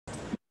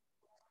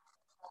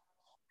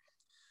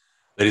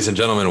Ladies and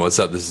gentlemen, what's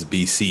up? This is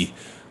BC.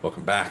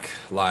 Welcome back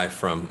live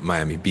from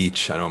Miami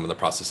Beach. I know I'm in the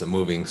process of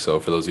moving, so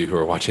for those of you who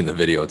are watching the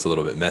video, it's a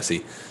little bit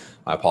messy.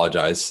 I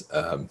apologize.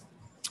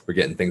 We're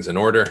getting things in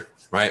order,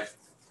 right?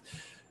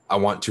 I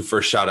want to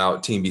first shout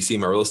out Team BC,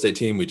 my real estate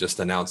team. We just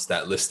announced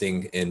that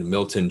listing in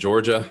Milton,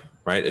 Georgia,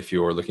 right? If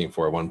you are looking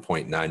for a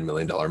 $1.9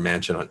 million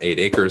mansion on 8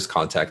 acres,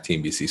 contact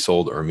Team BC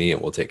Sold or me,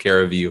 and we'll take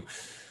care of you.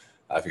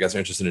 If you guys are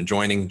interested in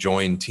joining,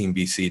 join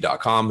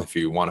teambc.com. If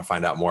you want to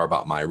find out more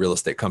about my real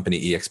estate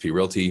company, eXp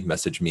Realty,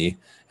 message me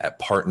at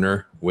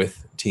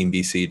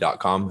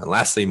partnerwithteambc.com. And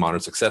lastly,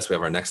 Modern Success. We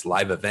have our next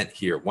live event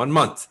here 1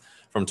 month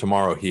from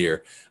tomorrow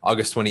here,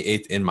 August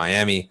 28th in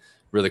Miami.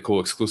 Really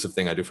cool exclusive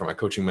thing I do for my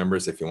coaching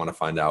members. If you want to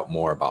find out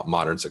more about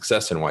Modern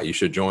Success and why you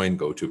should join,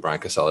 go to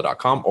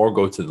briancasella.com or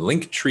go to the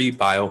link tree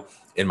bio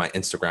in my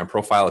Instagram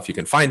profile if you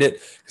can find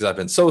it, because I've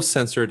been so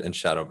censored and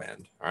shadow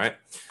banned. All right.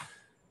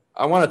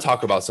 I want to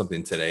talk about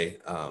something today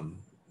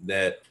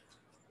that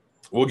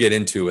we'll get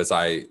into as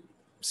I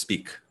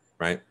speak,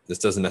 right? This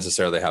doesn't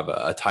necessarily have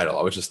a title.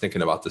 I was just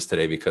thinking about this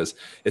today because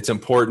it's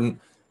important,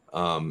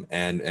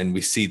 and we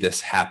see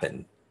this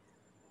happen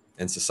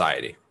in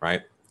society,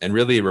 right? And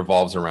really it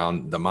revolves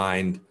around the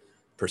mind,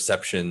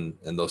 perception,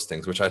 and those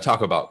things, which I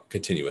talk about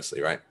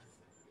continuously, right?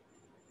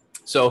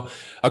 So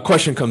a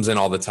question comes in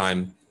all the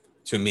time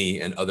to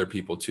me and other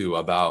people too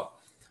about,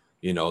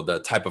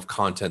 the type of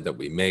content that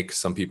we make.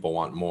 Some people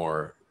want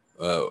more,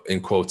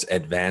 in quotes,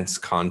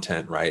 advanced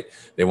content, right?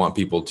 They want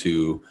people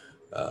to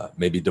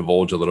maybe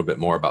divulge a little bit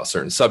more about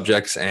certain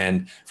subjects.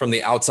 And from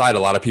the outside,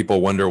 a lot of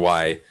people wonder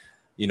why,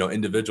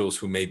 individuals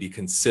who may be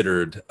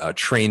considered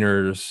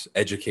trainers,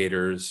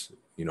 educators,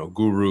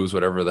 gurus,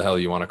 whatever the hell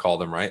you want to call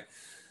them, right?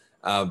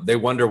 They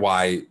wonder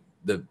why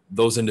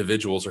those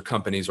individuals or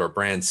companies or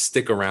brands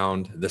stick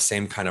around the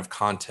same kind of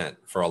content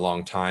for a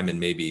long time and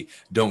maybe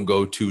don't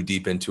go too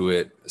deep into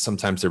it.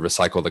 Sometimes they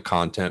recycle the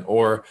content,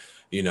 or,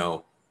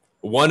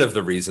 one of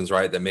the reasons,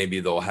 right, that maybe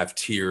they'll have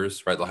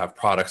tiers, right? They'll have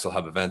products, they'll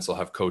have events, they'll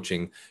have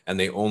coaching, and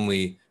they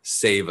only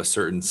save a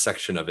certain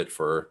section of it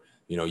for,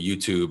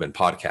 YouTube and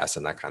podcasts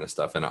and that kind of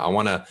stuff. And I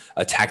want to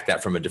attack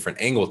that from a different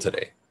angle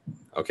today.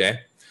 Okay.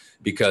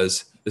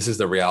 Because this is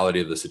the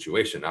reality of the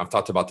situation. I've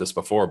talked about this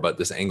before, but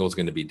this angle is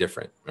going to be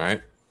different, right?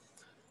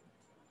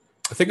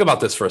 Think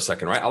about this for a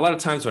second, right? A lot of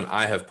times when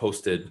I have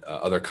posted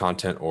other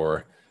content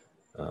or,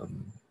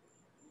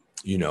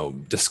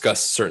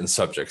 discussed certain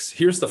subjects,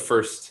 here's the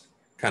first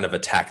kind of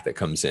attack that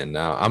comes in.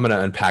 Now, I'm going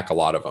to unpack a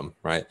lot of them,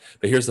 right?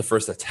 But here's the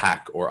first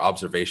attack or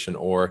observation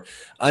or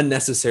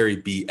unnecessary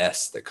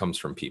BS that comes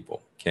from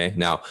people, okay?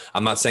 Now,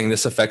 I'm not saying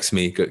this affects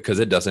me because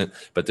it doesn't,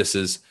 but this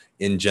is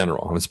in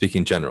general. I'm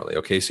speaking generally.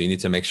 Okay. So you need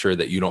to make sure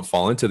that you don't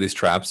fall into these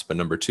traps. But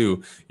number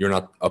two, you're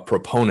not a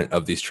proponent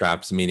of these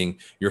traps, meaning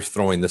you're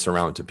throwing this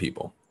around to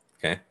people.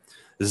 Okay.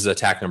 This is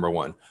attack number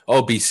one.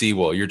 Oh, BC,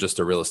 well, you're just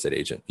a real estate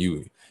agent.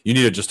 You need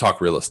to just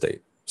talk real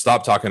estate.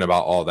 Stop talking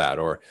about all that.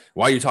 Or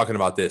why are you talking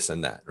about this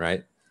and that?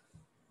 Right.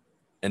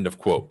 End of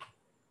quote.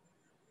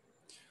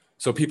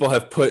 So people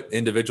have put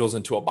individuals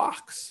into a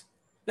box.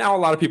 Now, a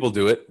lot of people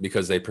do it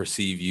because they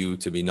perceive you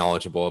to be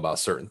knowledgeable about a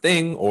certain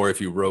thing, or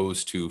if you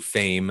rose to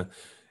fame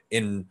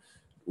in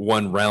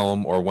one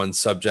realm or one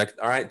subject.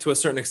 All right, to a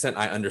certain extent,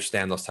 I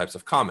understand those types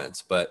of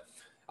comments, but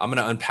I'm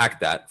going to unpack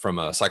that from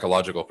a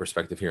psychological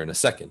perspective here in a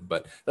second.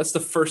 But that's the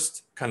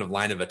first kind of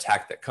line of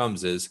attack that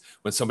comes, is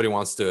when somebody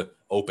wants to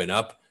open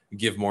up,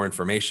 give more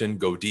information,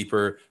 go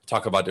deeper,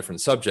 talk about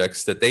different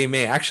subjects that they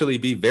may actually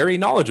be very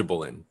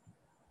knowledgeable in.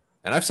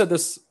 And I've said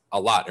this a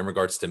lot in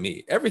regards to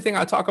me. Everything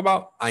I talk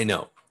about, I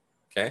know.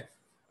 Okay.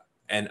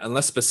 And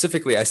unless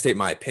specifically I state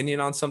my opinion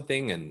on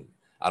something and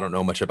I don't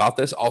know much about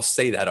this, I'll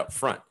say that up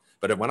front.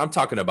 But when I'm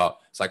talking about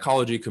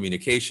psychology,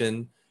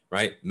 communication,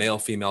 right? Male,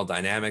 female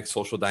dynamics,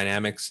 social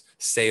dynamics,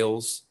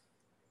 sales,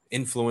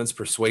 influence,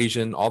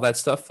 persuasion, all that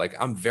stuff. Like,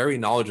 I'm very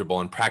knowledgeable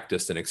and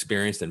practiced and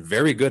experienced and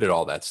very good at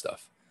all that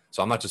stuff.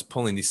 So I'm not just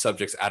pulling these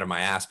subjects out of my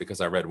ass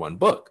because I read one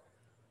book.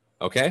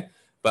 Okay.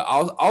 But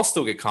I'll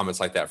still get comments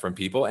like that from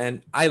people.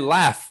 And I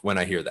laugh when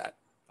I hear that.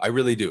 I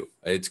really do.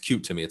 It's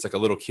cute to me. It's like a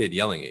little kid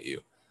yelling at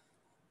you,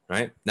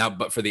 right? Now,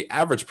 but for the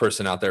average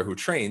person out there who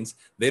trains,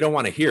 they don't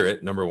want to hear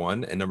it, number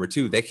one. And number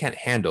two, they can't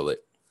handle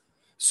it.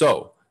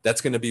 So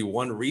that's going to be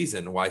one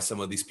reason why some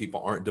of these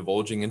people aren't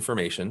divulging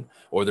information,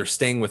 or they're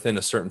staying within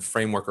a certain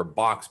framework or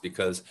box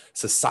because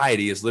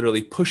society is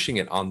literally pushing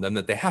it on them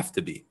that they have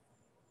to be,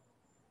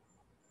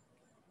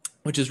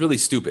 which is really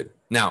stupid.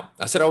 Now,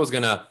 I said I was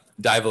going to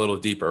dive a little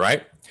deeper,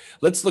 right?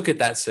 Let's look at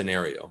that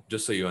scenario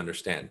just so you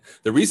understand.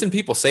 The reason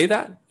people say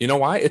that, you know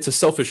why? It's a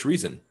selfish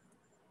reason.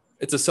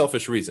 It's a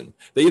selfish reason.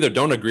 They either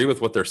don't agree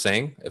with what they're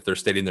saying if they're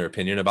stating their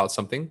opinion about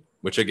something,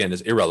 which again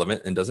is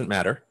irrelevant and doesn't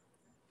matter.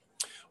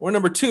 Or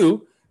number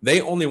two,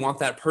 they only want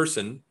that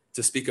person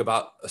to speak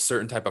about a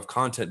certain type of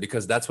content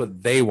because that's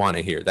what they want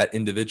to hear, that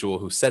individual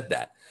who said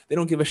that. They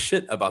don't give a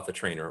shit about the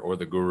trainer or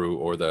the guru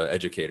or the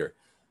educator.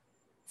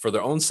 For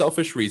their own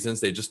selfish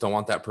reasons, they just don't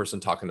want that person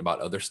talking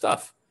about other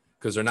stuff,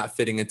 because they're not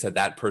fitting into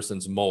that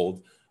person's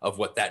mold of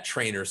what that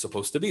trainer is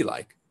supposed to be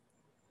like.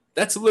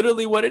 That's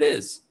literally what it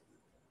is.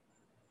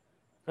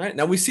 Right?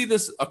 Now we see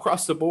this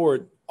across the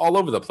board all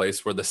over the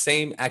place where the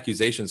same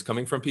accusations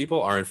coming from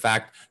people are in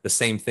fact the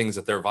same things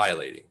that they're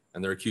violating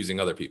and they're accusing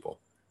other people,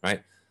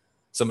 right?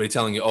 Somebody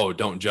telling you, oh,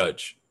 don't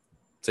judge.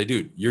 Say,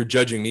 dude, you're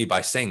judging me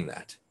by saying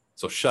that.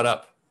 So shut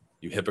up,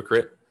 you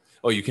hypocrite.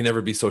 Oh, you can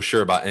never be so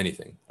sure about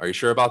anything. Are you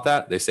sure about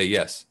that? They say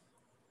yes.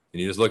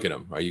 And you just look at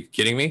them. Are you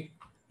kidding me?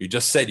 You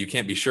just said you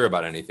can't be sure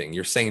about anything.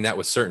 You're saying that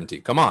with certainty.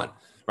 Come on,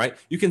 right?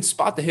 You can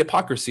spot the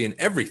hypocrisy in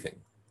everything.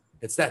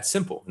 It's that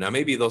simple. Now,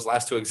 maybe those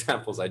last two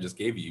examples I just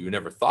gave you, you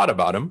never thought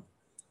about them,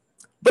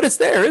 but it's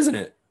there, isn't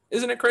it?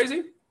 Isn't it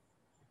crazy?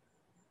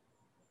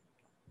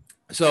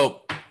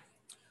 So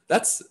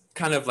that's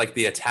kind of like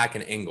the attack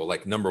and angle,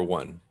 like number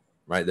one,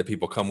 right? That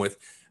people come with.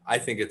 I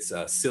think it's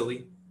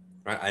silly,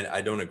 right?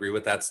 I don't agree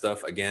with that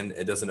stuff. Again,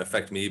 it doesn't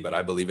affect me, but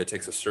I believe it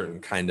takes a certain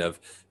kind of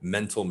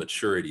mental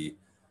maturity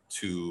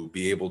to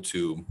be able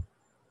to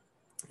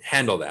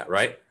handle that,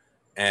 right?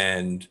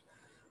 And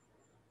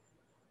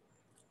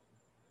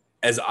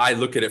as I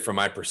look at it from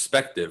my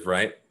perspective,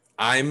 right,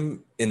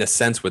 I'm in a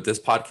sense with this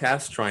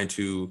podcast trying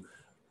to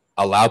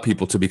allow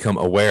people to become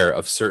aware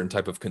of certain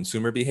type of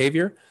consumer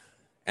behavior,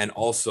 and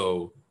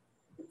also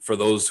for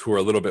those who are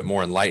a little bit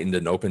more enlightened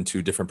and open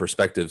to different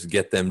perspectives,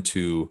 get them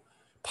to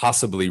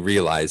possibly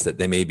realize that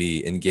they may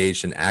be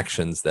engaged in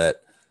actions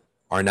that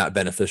are not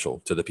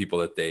beneficial to the people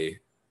that they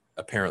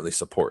apparently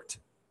support,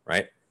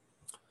 right?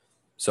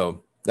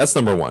 So that's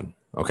number one,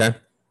 okay?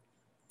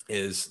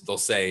 Is they'll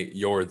say,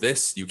 you're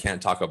this, you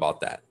can't talk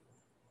about that.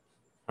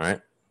 All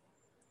right.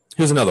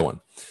 Here's another one.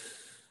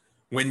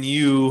 When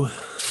you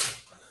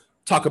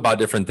talk about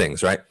different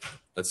things, right?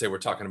 Let's say we're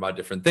talking about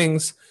different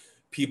things.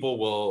 People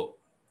will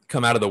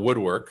come out of the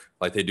woodwork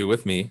like they do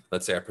with me.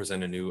 Let's say I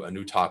present a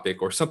new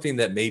topic or something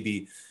that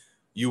maybe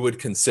you would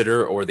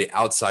consider or the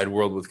outside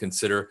world would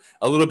consider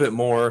a little bit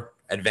more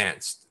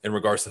advanced in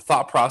regards to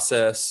thought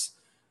process,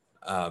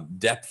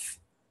 depth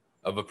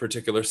of a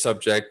particular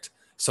subject,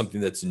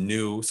 something that's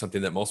new,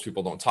 something that most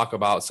people don't talk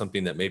about,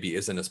 something that maybe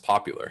isn't as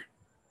popular.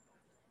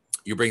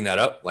 You bring that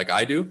up like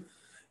I do,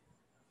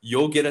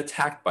 you'll get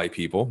attacked by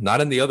people,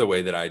 not in the other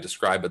way that I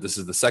described, but this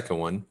is the second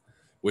one,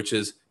 which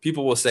is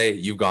people will say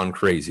you've gone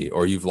crazy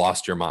or you've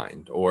lost your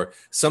mind or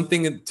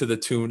something to the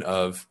tune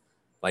of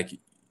like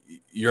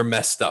you're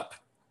messed up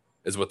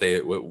is what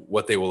they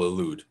will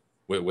allude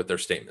with their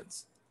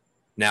statements.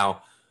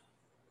 Now,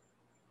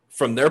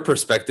 from their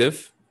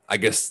perspective, I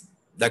guess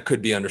that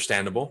could be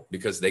understandable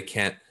because they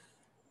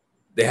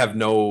have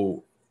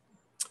no,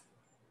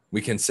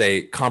 we can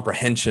say,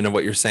 comprehension of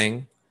what you're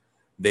saying.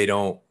 They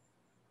don't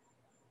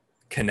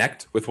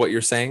connect with what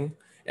you're saying.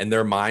 In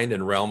their mind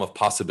and realm of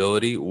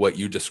possibility, what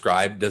you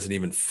described doesn't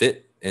even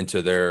fit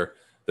into their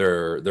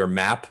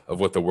map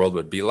of what the world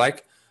would be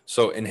like.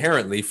 So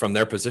inherently, from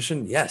their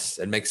position, yes,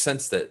 it makes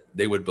sense that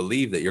they would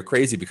believe that you're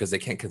crazy because they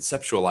can't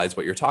conceptualize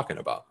what you're talking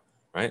about,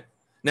 right?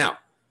 Now,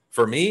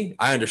 for me,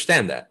 I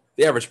understand that.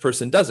 The average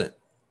person doesn't.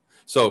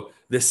 So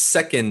this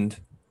second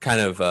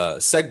kind of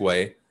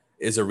segue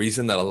is a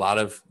reason that a lot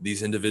of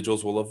these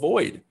individuals will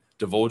avoid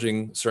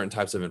divulging certain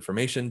types of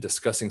information,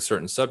 discussing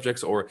certain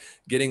subjects, or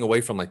getting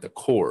away from like the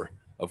core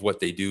of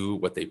what they do,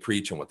 what they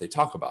preach, and what they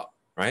talk about,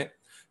 right?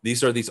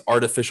 These are these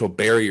artificial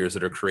barriers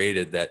that are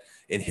created that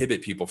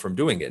inhibit people from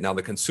doing it. Now,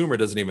 the consumer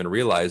doesn't even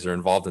realize they're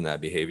involved in that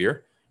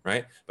behavior,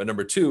 right? But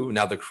number two,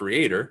 now the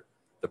creator,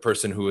 the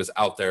person who is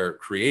out there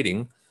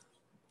creating,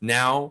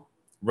 now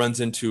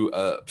runs into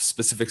a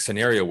specific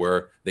scenario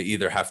where they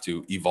either have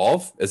to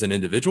evolve as an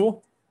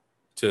individual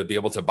to be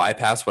able to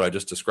bypass what I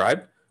just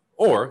described,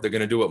 or they're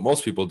going to do what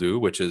most people do,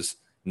 which is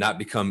not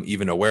become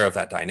even aware of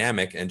that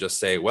dynamic and just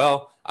say,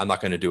 well, I'm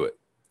not going to do it.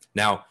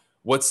 Now,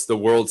 what's the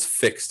world's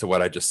fix to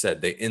what I just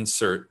said? They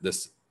insert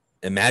this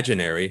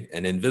imaginary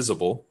and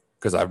invisible,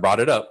 because I brought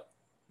it up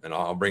and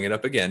I'll bring it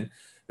up again,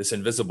 this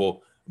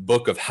invisible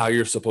book of how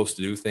you're supposed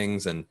to do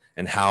things and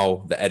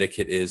how the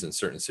etiquette is in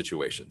certain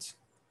situations.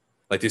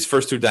 Like these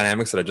first two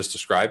dynamics that I just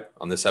described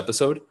on this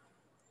episode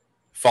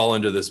fall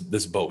under this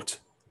boat,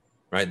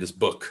 right? This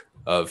book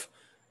of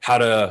how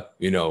to,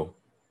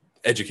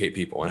 educate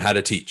people and how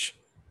to teach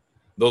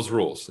those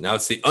rules. Now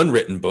it's the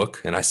unwritten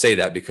book. And I say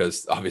that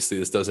because obviously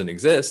this doesn't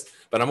exist,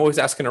 but I'm always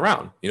asking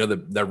around,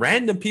 the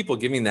random people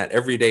giving that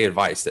everyday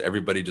advice that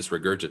everybody just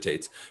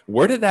regurgitates.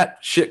 Where did that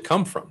shit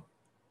come from?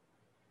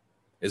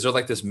 Is there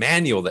like this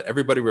manual that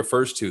everybody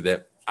refers to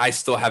that I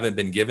still haven't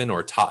been given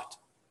or taught?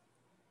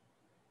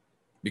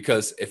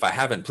 Because if I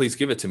haven't, please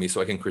give it to me so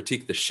I can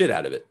critique the shit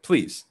out of it.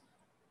 Please.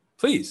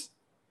 Please.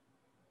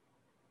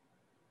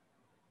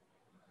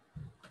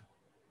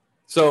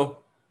 So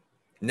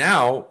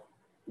now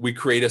we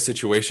create a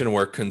situation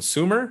where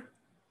consumer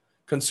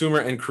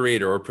and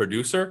creator or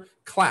producer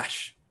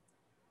clash.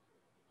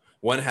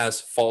 One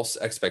has false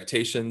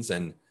expectations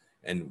and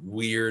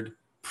weird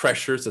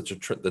pressures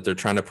that they're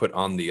trying to put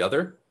on the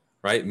other,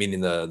 right?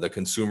 Meaning the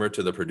consumer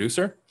to the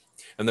producer.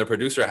 And the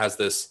producer has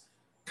this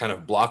kind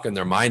of block in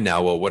their mind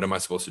now. Well, what am I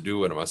supposed to do?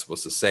 What am I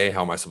supposed to say?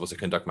 How am I supposed to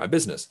conduct my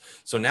business?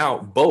 So now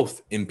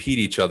both impede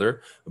each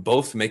other,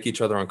 both make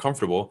each other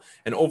uncomfortable.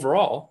 And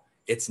overall,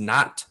 it's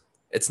not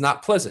It's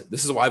not pleasant.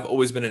 This is why I've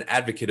always been an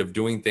advocate of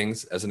doing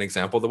things, as an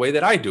example, the way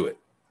that I do it.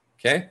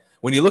 Okay.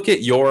 When you look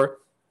at your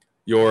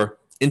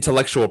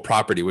intellectual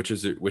property, which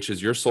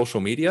is your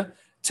social media,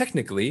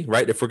 technically,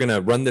 right? If we're going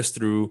to run this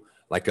through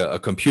like a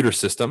computer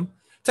system,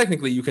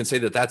 technically you can say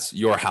that that's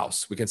your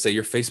house. We can say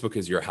your Facebook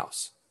is your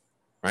house,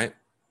 right?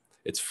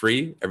 It's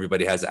free.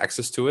 Everybody has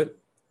access to it,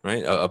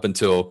 right? Up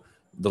until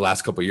the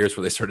last couple of years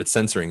where they started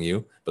censoring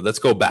you. But let's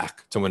go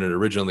back to when it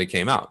originally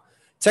came out.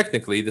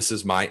 Technically, this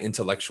is my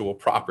intellectual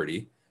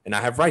property and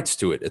I have rights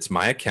to it. It's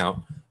my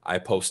account. I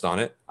post on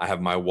it. I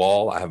have my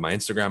wall. I have my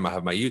Instagram. I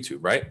have my YouTube,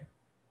 right?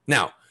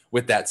 Now,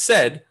 with that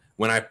said,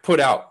 when I put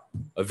out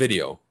a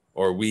video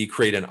or we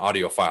create an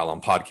audio file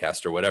on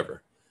podcast or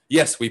whatever,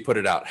 yes, we put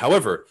it out.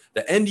 However,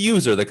 the end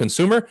user, the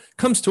consumer,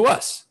 comes to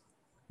us.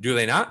 Do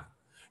they not?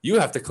 You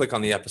have to click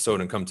on the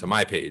episode and come to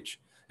my page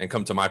and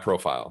come to my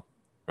profile,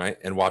 right?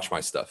 And watch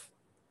my stuff.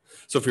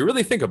 So if you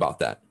really think about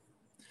that,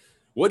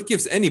 what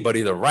gives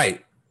anybody the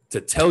right to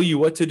tell you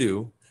what to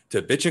do,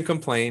 to bitch and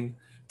complain,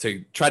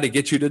 to try to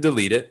get you to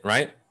delete it,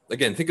 right?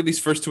 Again, think of these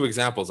first two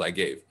examples I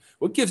gave.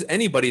 What gives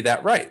anybody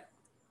that right?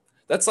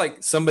 That's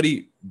like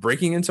somebody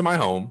breaking into my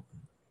home,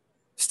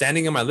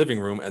 standing in my living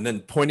room, and then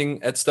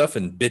pointing at stuff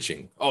and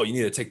bitching. Oh, you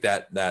need to take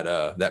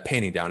that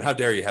painting down. How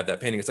dare you have that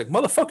painting? It's like,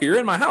 motherfucker, you're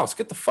in my house.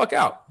 Get the fuck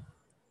out.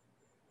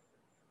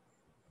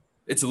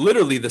 It's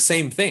literally the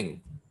same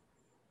thing,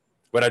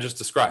 what I just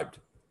described.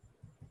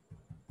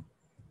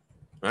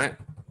 Right?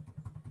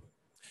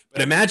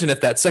 But imagine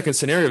if that second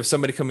scenario of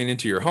somebody coming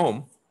into your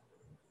home,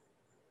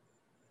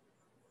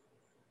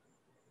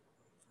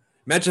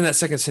 imagine that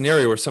second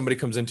scenario where somebody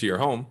comes into your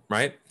home,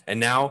 right? And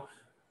now,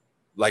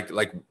 like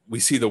we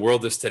see the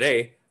world is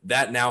today,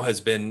 that now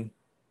has been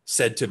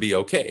said to be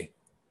okay.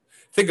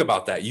 Think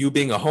about that. You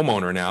being a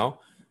homeowner now,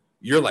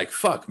 you're like,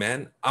 fuck,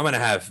 man, I'm going to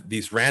have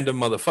these random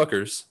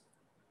motherfuckers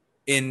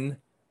in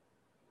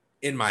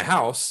my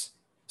house,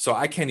 so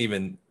I can't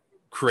even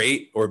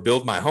create or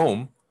build my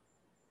home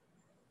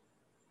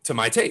to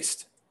my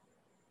taste.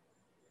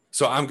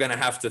 So I'm going to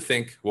have to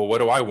think, well, what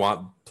do I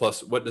want?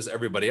 Plus, what does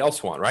everybody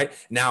else want, right?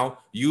 Now,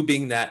 you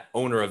being that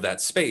owner of that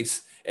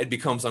space, it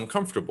becomes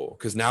uncomfortable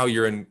because now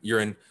you're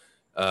in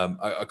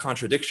a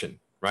contradiction,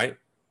 right?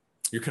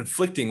 You're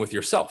conflicting with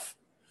yourself.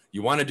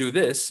 You want to do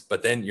this,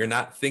 but then you're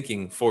not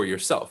thinking for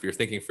yourself. You're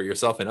thinking for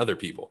yourself and other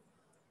people.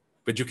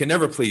 But you can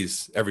never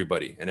please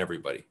everybody and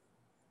everybody,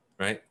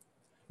 right?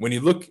 When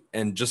you look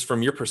and just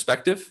from your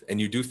perspective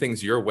and you do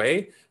things your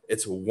way,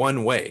 it's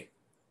one way.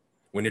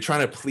 When you're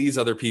trying to please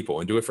other people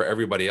and do it for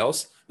everybody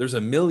else, there's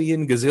a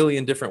million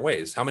gazillion different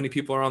ways. How many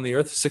people are on the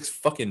earth? 6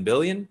 fucking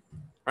billion,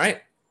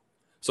 right?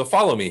 So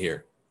follow me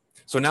here.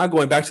 So now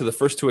going back to the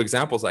first two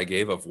examples I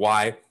gave of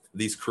why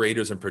these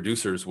creators and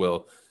producers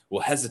will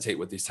hesitate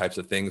with these types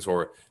of things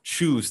or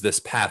choose this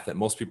path that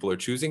most people are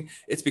choosing,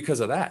 it's because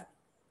of that.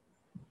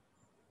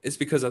 It's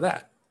because of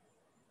that.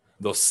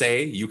 They'll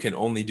say you can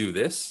only do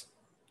this,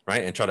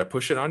 right? And try to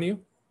push it on you.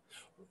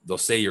 They'll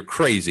say you're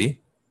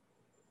crazy,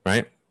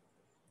 right?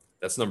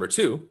 That's number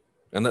two.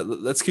 And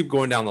let's keep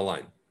going down the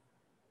line.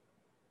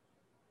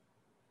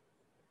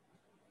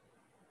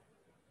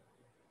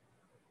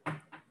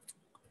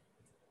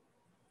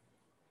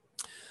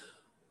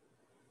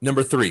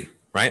 Number three,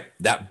 right?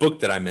 That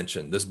book that I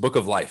mentioned, this book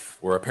of life,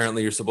 where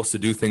apparently you're supposed to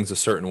do things a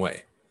certain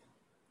way.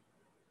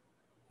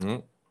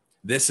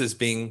 This is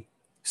being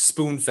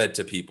spoon-fed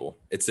to people.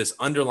 It's this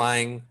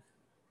underlying,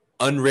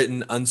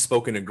 unwritten,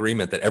 unspoken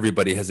agreement that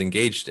everybody has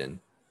engaged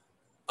in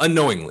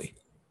unknowingly,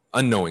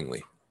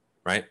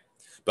 right?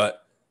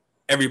 But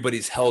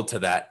everybody's held to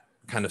that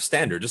kind of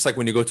standard. Just like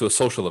when you go to a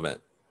social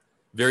event,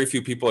 very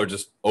few people are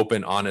just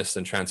open, honest,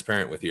 and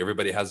transparent with you.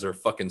 Everybody has their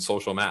fucking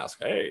social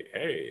mask.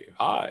 Hey,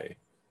 hi,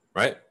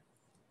 right?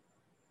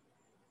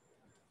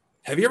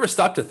 Have you ever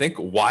stopped to think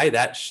why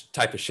that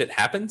type of shit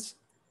happens?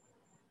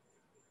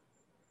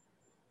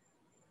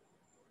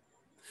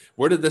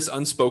 Where did this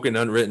unspoken,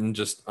 unwritten,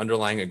 just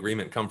underlying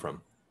agreement come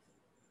from?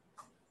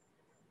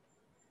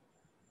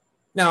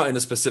 Now, in a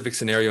specific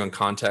scenario and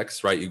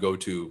context, right, you go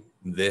to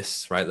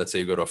this, right? Let's say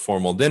you go to a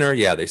formal dinner.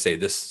 Yeah, they say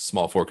this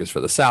small fork is for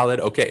the salad.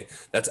 Okay,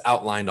 that's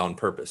outlined on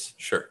purpose.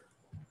 Sure.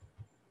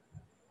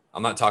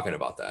 I'm not talking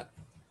about that.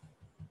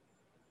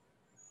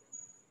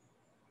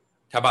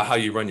 How about how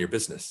you run your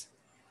business?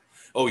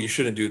 Oh, you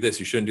shouldn't do this.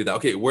 You shouldn't do that.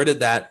 Okay,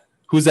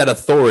 who's that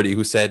authority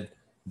who said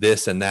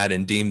this and that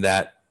and deemed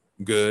that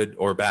good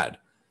or bad?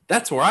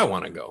 That's where I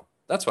want to go.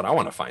 That's what I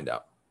want to find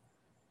out.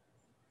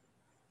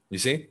 You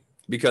see?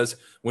 Because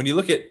when you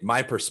look at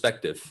my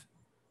perspective,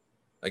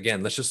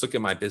 again, let's just look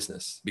at my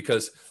business,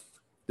 because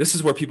this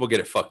is where people get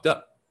it fucked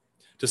up.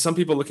 To some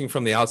people looking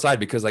from the outside,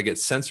 because I get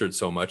censored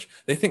so much,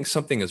 they think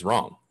something is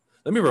wrong.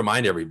 Let me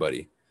remind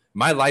everybody,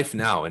 my life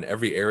now in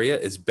every area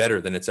is better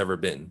than it's ever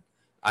been.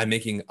 I'm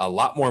making a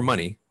lot more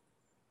money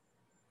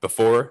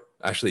before,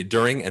 actually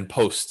during and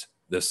post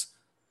this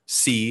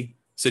C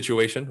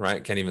situation,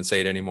 right? Can't even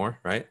say it anymore,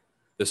 right?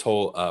 This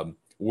whole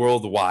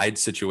worldwide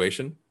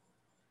situation.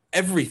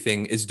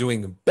 Everything is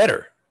doing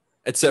better,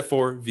 except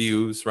for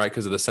views, right?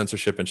 Because of the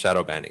censorship and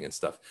shadow banning and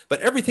stuff.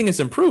 But everything is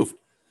improved.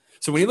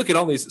 So when you look at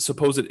all these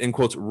supposed, in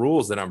quotes,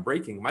 rules that I'm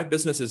breaking, my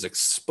business is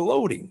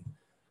exploding.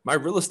 My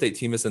real estate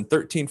team is in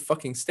 13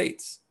 fucking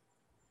states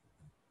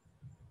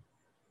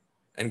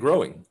and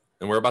growing.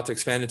 And we're about to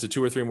expand into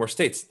 2 or 3 more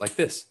states like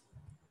this.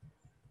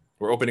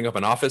 We're opening up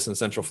an office in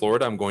Central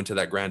Florida. I'm going to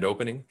that grand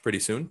opening pretty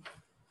soon.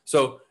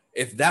 So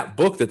if that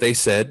book that they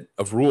said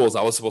of rules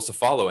I was supposed to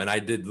follow, and I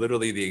did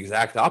literally the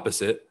exact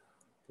opposite,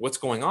 what's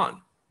going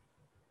on?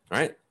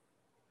 Right?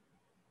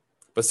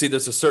 But see,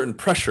 there's a certain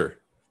pressure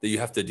that you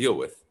have to deal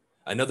with.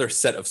 Another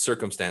set of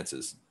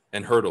circumstances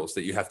and hurdles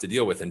that you have to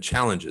deal with and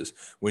challenges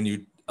when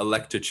you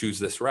elect to choose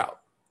this route.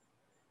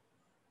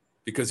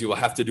 Because you will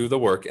have to do the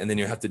work and then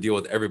you have to deal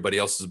with everybody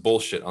else's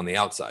bullshit on the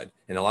outside.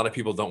 And a lot of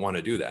people don't want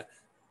to do that.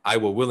 I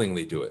will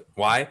willingly do it.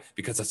 Why?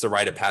 Because that's a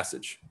rite of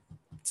passage.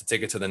 To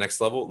take it to the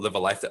next level, live a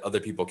life that other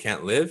people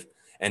can't live,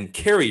 and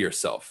carry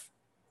yourself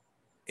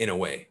in a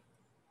way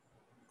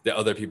that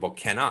other people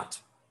cannot.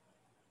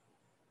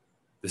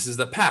 This is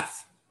the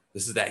path.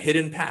 This is that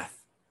hidden path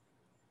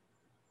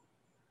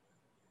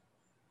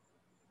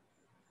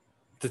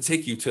to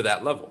take you to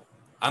that level.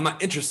 I'm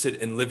not interested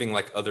in living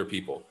like other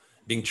people,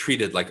 being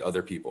treated like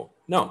other people.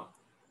 No.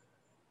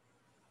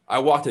 I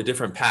walked a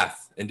different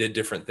path and did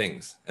different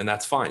things, and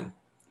that's fine.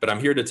 But I'm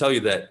here to tell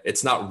you that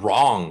it's not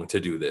wrong to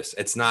do this.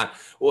 It's not,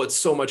 well, it's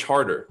so much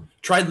harder.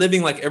 Try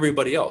living like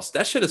everybody else.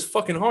 That shit is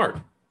fucking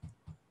hard.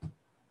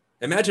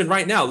 Imagine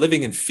right now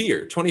living in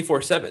fear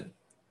 24/7,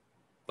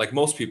 like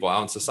most people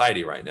out in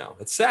society right now.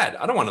 It's sad.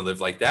 I don't want to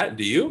live like that.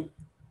 Do you?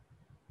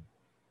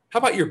 How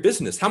about your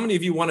business? How many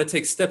of you want to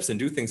take steps and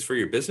do things for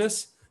your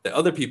business that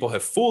other people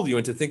have fooled you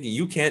into thinking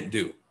you can't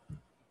do?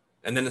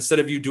 And then instead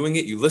of you doing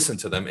it, you listen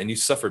to them and you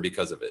suffer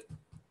because of it.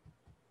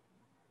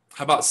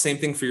 How about same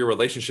thing for your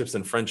relationships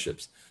and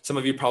friendships? Some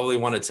of you probably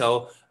want to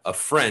tell a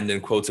friend, in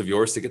quotes, of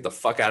yours to get the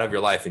fuck out of your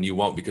life, and you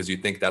won't because you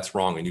think that's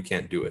wrong and you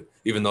can't do it,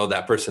 even though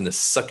that person is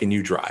sucking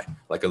you dry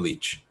like a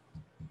leech.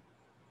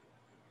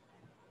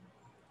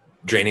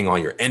 Draining all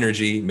your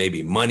energy,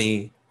 maybe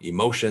money,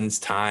 emotions,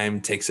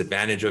 time, takes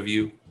advantage of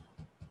you.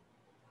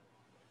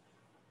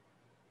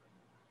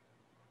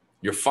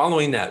 You're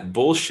following that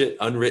bullshit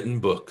unwritten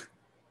book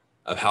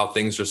of how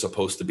things are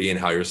supposed to be and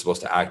how you're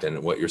supposed to act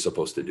and what you're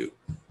supposed to do.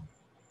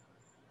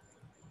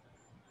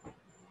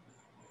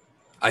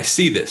 I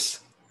see this.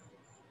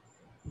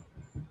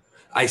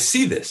 I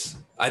see this.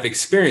 I've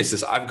experienced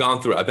this. I've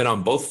gone through it. I've been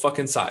on both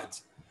fucking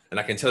sides. And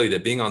I can tell you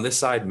that being on this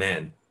side,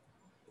 man,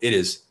 it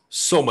is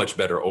so much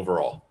better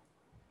overall.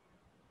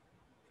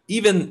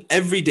 Even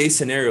everyday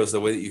scenarios, the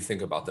way that you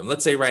think about them.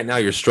 Let's say right now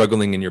you're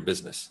struggling in your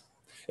business.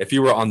 If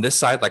you were on this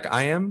side like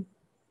I am,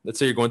 let's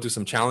say you're going through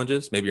some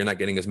challenges, maybe you're not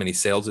getting as many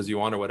sales as you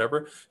want or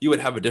whatever, you would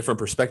have a different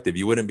perspective.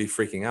 You wouldn't be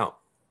freaking out.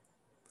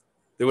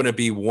 There wouldn't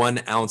be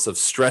 1 ounce of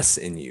stress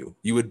in you.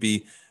 You would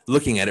be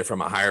looking at it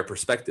from a higher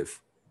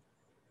perspective.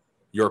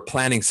 Your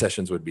planning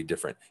sessions would be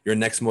different. Your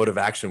next mode of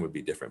action would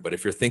be different. But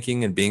if you're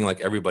thinking and being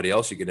like everybody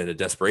else, you get into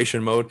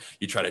desperation mode.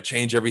 You try to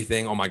change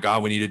everything. Oh my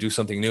God, we need to do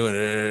something new.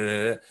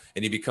 And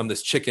you become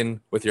this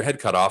chicken with your head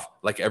cut off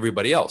like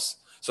everybody else.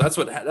 So that's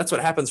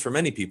what happens for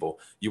many people.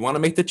 You want to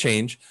make the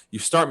change. You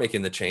start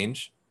making the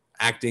change,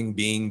 acting,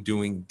 being,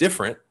 doing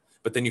different.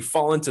 But then you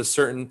fall into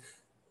certain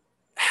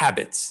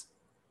habits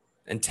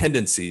and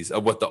tendencies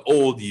of what the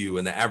old you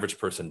and the average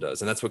person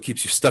does. And that's what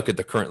keeps you stuck at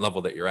the current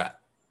level that you're at.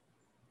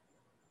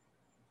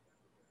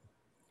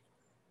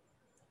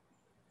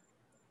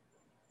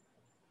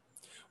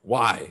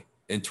 Why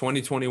in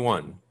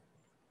 2021,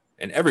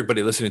 and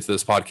everybody listening to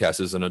this podcast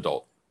is an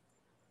adult,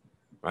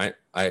 right?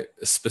 I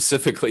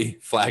specifically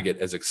flag it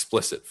as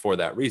explicit for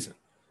that reason.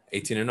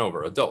 18 and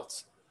over,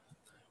 adults.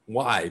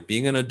 Why,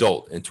 being an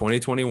adult in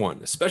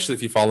 2021, especially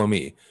if you follow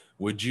me,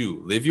 would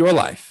you live your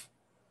life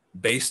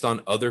based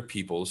on other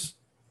people's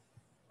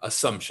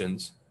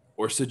assumptions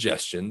or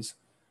suggestions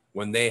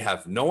when they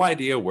have no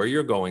idea where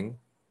you're going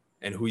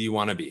and who you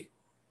want to be?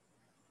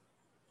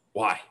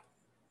 Why?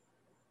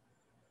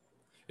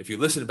 If you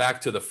listen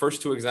back to the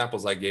first 2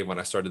 examples I gave when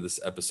I started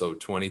this episode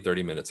 20,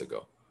 30 minutes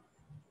ago,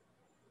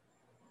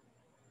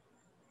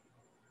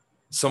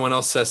 someone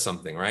else says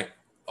something, right?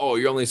 Oh,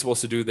 you're only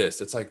supposed to do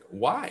this. It's like,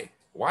 why?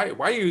 Why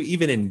are you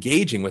even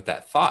engaging with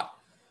that thought?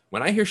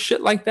 When I hear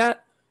shit like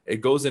that, it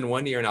goes in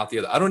one ear and out the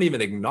other. I don't even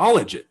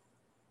acknowledge it.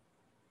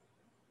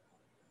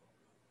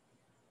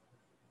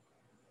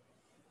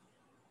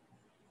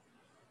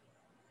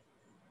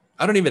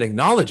 I don't even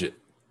acknowledge it.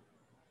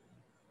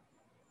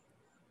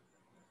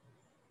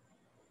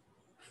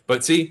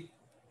 But see,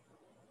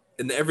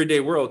 in the everyday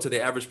world, to the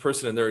average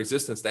person in their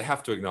existence, they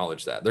have to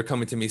acknowledge that. They're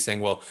coming to me saying,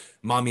 well,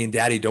 mommy and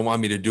daddy don't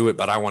want me to do it,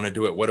 but I want to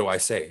do it. What do I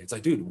say? It's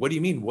like, dude, what do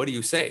you mean? What do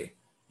you say?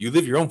 You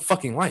live your own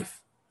fucking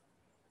life.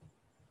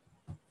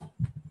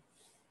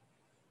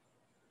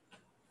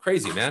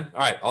 Crazy, man.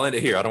 All right, I'll end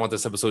it here. I don't want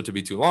this episode to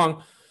be too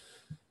long.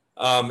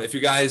 If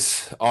you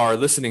guys are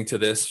listening to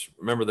this,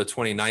 remember the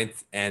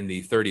 29th and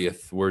the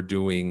 30th, we're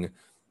doing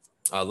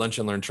lunch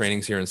and learn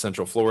trainings here in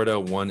Central Florida,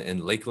 one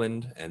in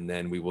Lakeland, and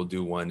then we will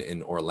do one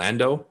in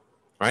Orlando.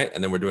 right?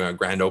 And then we're doing a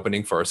grand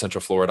opening for our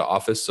Central Florida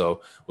office.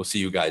 So we'll see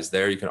you guys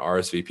there. You can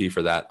RSVP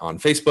for that on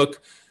Facebook.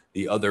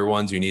 The other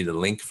ones, you need a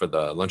link for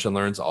the Lunch and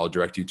Learns. I'll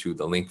direct you to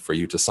the link for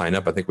you to sign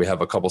up. I think we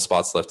have a couple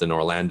spots left in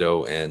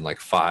Orlando and like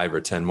 5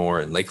 or 10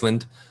 more in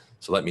Lakeland.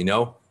 So let me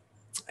know.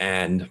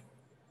 And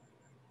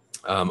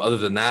other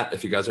than that,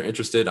 if you guys are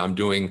interested, I'm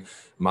doing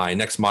my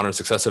next Modern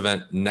Success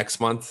event next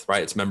month,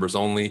 right? It's members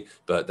only,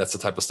 but that's the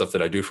type of stuff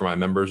that I do for my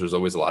members. There's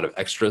always a lot of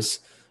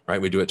extras,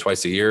 right? We do it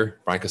twice a year,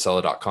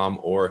 briancasella.com,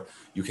 or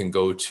you can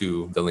go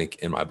to the link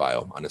in my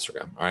bio on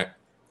Instagram. All right.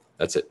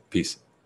 That's it. Peace.